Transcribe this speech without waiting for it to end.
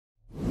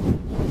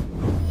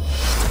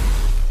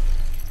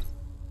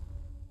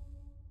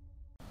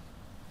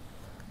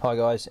Hi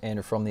guys,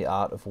 Andrew from the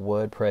Art of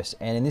WordPress,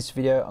 and in this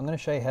video I'm going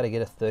to show you how to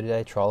get a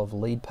 30-day trial of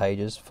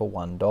Leadpages for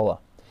 $1.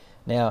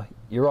 Now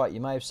you're right, you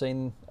may have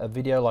seen a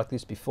video like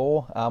this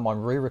before. I'm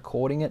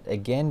re-recording it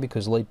again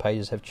because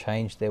Leadpages have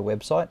changed their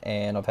website,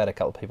 and I've had a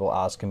couple of people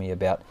asking me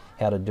about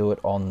how to do it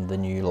on the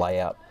new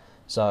layout.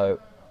 So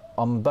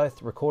I'm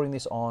both recording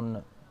this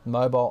on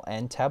mobile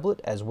and tablet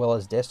as well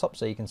as desktop,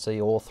 so you can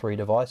see all three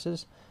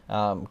devices,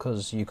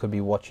 because you could be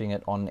watching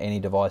it on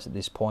any device at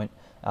this point,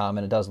 and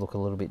it does look a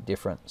little bit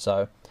different.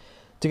 So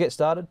to get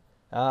started,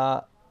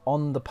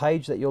 on the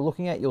page that you're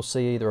looking at, you'll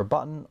see either a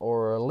button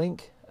or a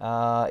link.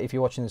 If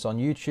you're watching this on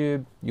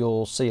YouTube,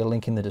 you'll see a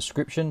link in the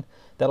description.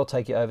 That'll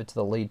take you over to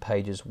the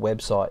Leadpages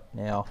website.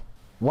 Now,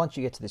 once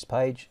you get to this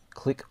page,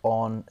 click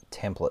on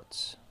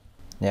Templates.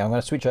 Now I'm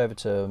going to switch over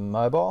to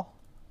mobile.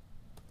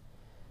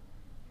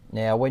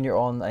 Now when you're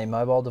on a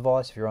mobile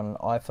device, if you're on an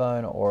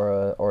iPhone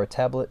or a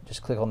tablet,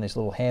 just click on this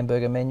little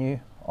hamburger menu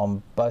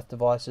on both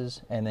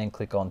devices and then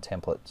click on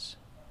Templates.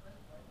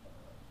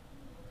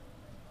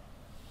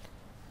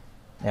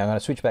 Now I'm going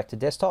to switch back to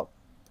desktop.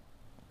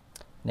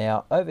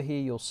 Now over here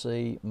you'll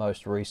see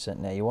most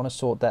recent. Now you want to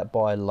sort that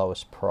by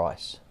lowest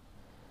price,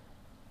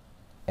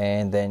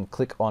 and then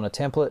click on a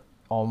template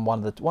on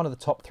one of the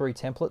top three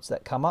templates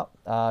that come up.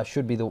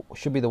 Should be the $1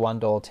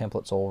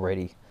 templates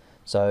already.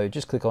 So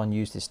just click on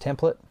use this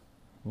template.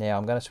 Now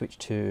I'm going to switch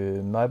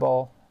to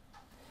mobile.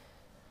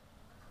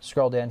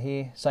 Scroll down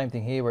here, same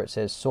thing here where it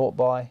says sort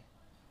by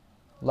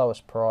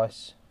lowest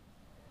price,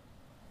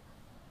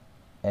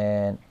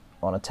 and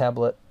on a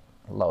tablet,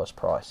 lowest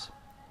price.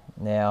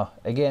 Now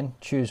again,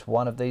 choose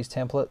one of these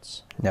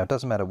templates. Now it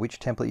doesn't matter which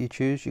template you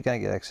choose, you're going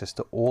to get access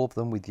to all of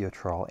them with your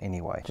trial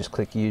anyway. Just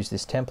click use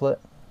this template.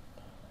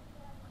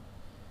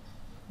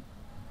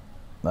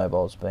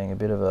 Mobile's being a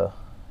bit of a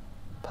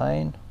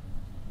pain,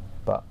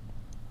 but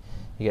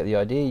you get the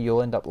idea.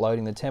 You'll end up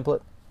loading the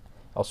template.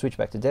 I'll switch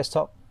back to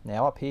desktop.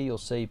 Now up here you'll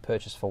see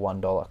purchase for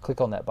 $1. Click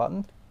on that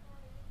button.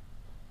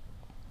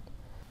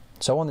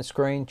 So on the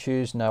screen,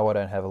 choose no, I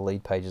don't have a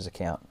Leadpages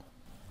account.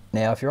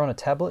 Now if you're on a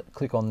tablet,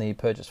 click on the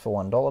purchase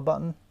for $1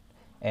 button,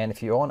 and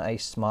if you're on a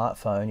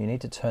smartphone, you need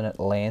to turn it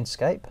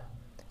landscape,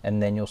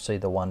 and then you'll see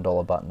the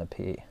 $1 button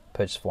appear,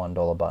 purchase for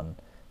 $1 button.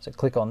 So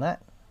click on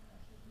that,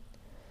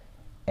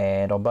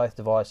 and on both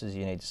devices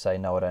you need to say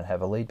no, I don't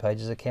have a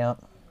Leadpages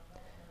account.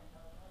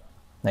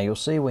 Now you'll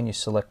see when you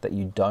select that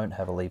you don't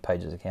have a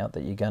Leadpages account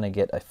that you're going to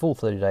get a full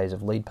 30 days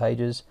of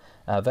Leadpages,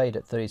 valued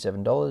at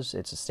 $37.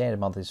 It's a standard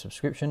monthly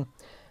subscription.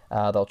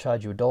 They'll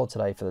charge you $1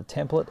 today for the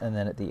template, and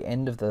then at the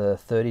end of the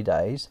 30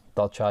 days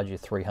they'll charge you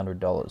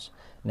 $300.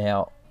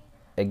 Now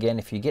again,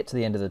 if you get to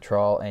the end of the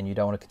trial and you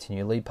don't want to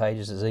continue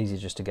Leadpages, it's easy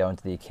just to go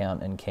into the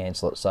account and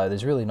cancel it. So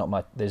there's really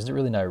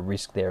no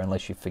risk there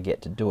unless you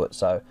forget to do it.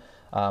 So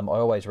I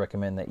always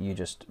recommend that you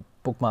just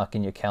bookmark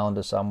in your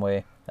calendar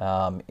somewhere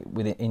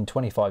in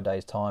 25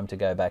 days time to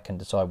go back and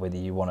decide whether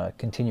you want to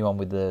continue on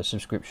with the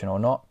subscription or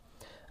not.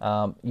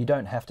 You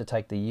don't have to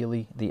take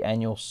the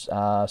annual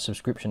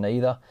subscription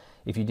either.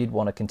 If you did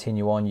want to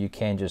continue on, you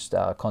can just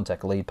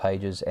contact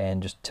Leadpages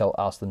and just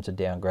ask them to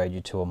downgrade you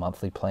to a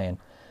monthly plan,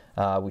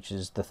 which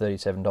is the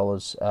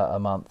 $37 a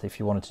month if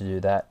you wanted to do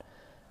that.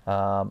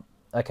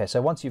 Okay,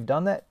 so once you've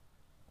done that,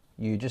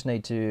 you just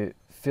need to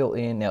fill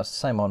in. Now it's the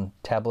same on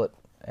tablet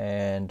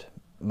and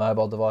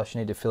mobile device.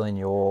 You need to fill in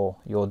your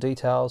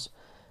details.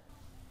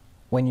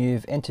 When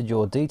you've entered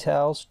your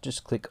details,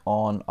 just click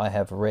on I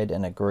have read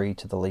and agree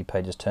to the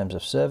Leadpages terms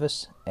of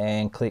service,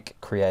 and click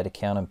create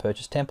account and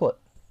purchase template.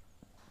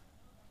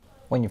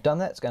 When you've done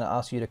that, it's going to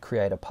ask you to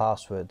create a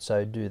password,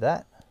 so do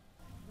that.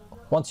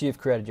 Once you've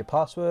created your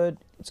password,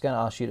 it's going to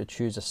ask you to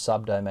choose a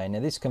subdomain. Now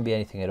this can be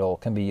anything at all.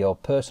 It can be your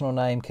personal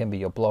name, can be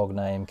your blog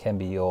name, can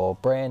be your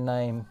brand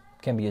name,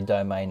 can be your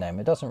domain name.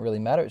 It doesn't really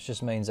matter. It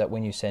just means that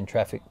when you send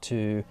traffic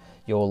to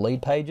your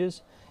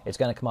Leadpages, it's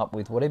going to come up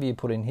with whatever you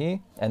put in here,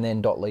 and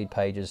then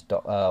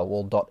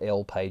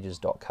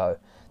 .leadpages.lpages.co.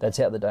 That's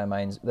how the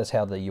domains. That's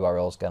how the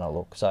URL is going to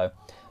look. So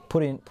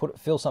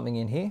fill something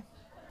in here,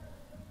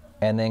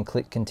 and then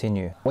click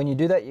continue. When you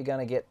do that, you're going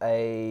to get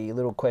a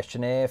little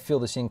questionnaire. Fill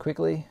this in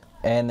quickly,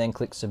 and then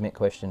click submit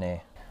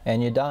questionnaire,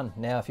 and you're done.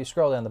 Now if you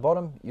scroll down the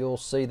bottom, you'll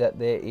see that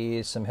there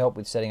is some help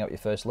with setting up your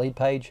first lead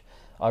page.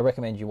 I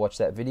recommend you watch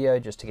that video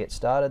just to get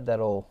started.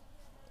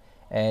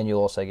 And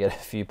you'll also get a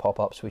few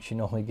pop-ups which you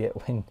normally get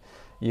when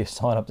you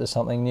sign up to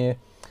something new.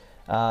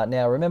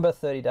 Now remember,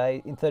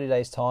 in 30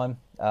 days time,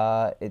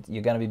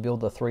 you're going to be billed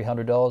the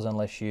 $300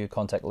 unless you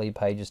contact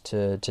Leadpages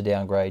to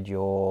downgrade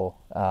your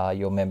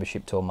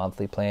membership to a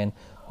monthly plan.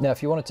 Now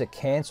if you wanted to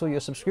cancel your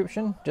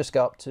subscription, just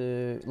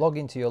log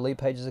into your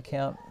Leadpages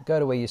account, go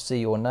to where you see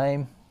your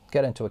name,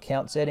 go down to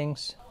account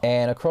settings,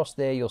 and across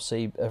there you'll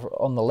see,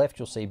 on the left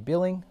you'll see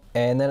billing,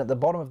 and then at the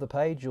bottom of the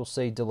page you'll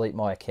see delete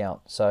my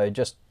account. So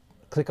just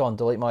click on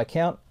delete my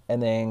account,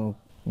 and then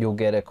you'll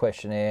get a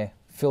questionnaire.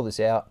 Fill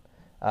this out,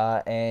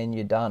 and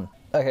you're done.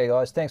 Okay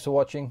guys, thanks for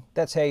watching.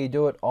 That's how you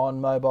do it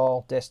on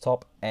mobile,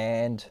 desktop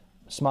and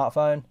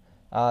smartphone.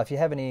 If you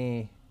have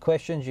any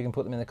questions, you can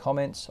put them in the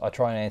comments. I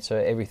try and answer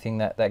everything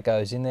that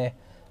goes in there.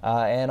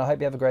 and I hope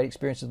you have a great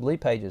experience with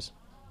Leadpages.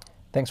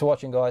 Thanks for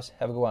watching, guys.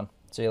 Have a good one.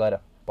 See you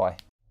later. Bye.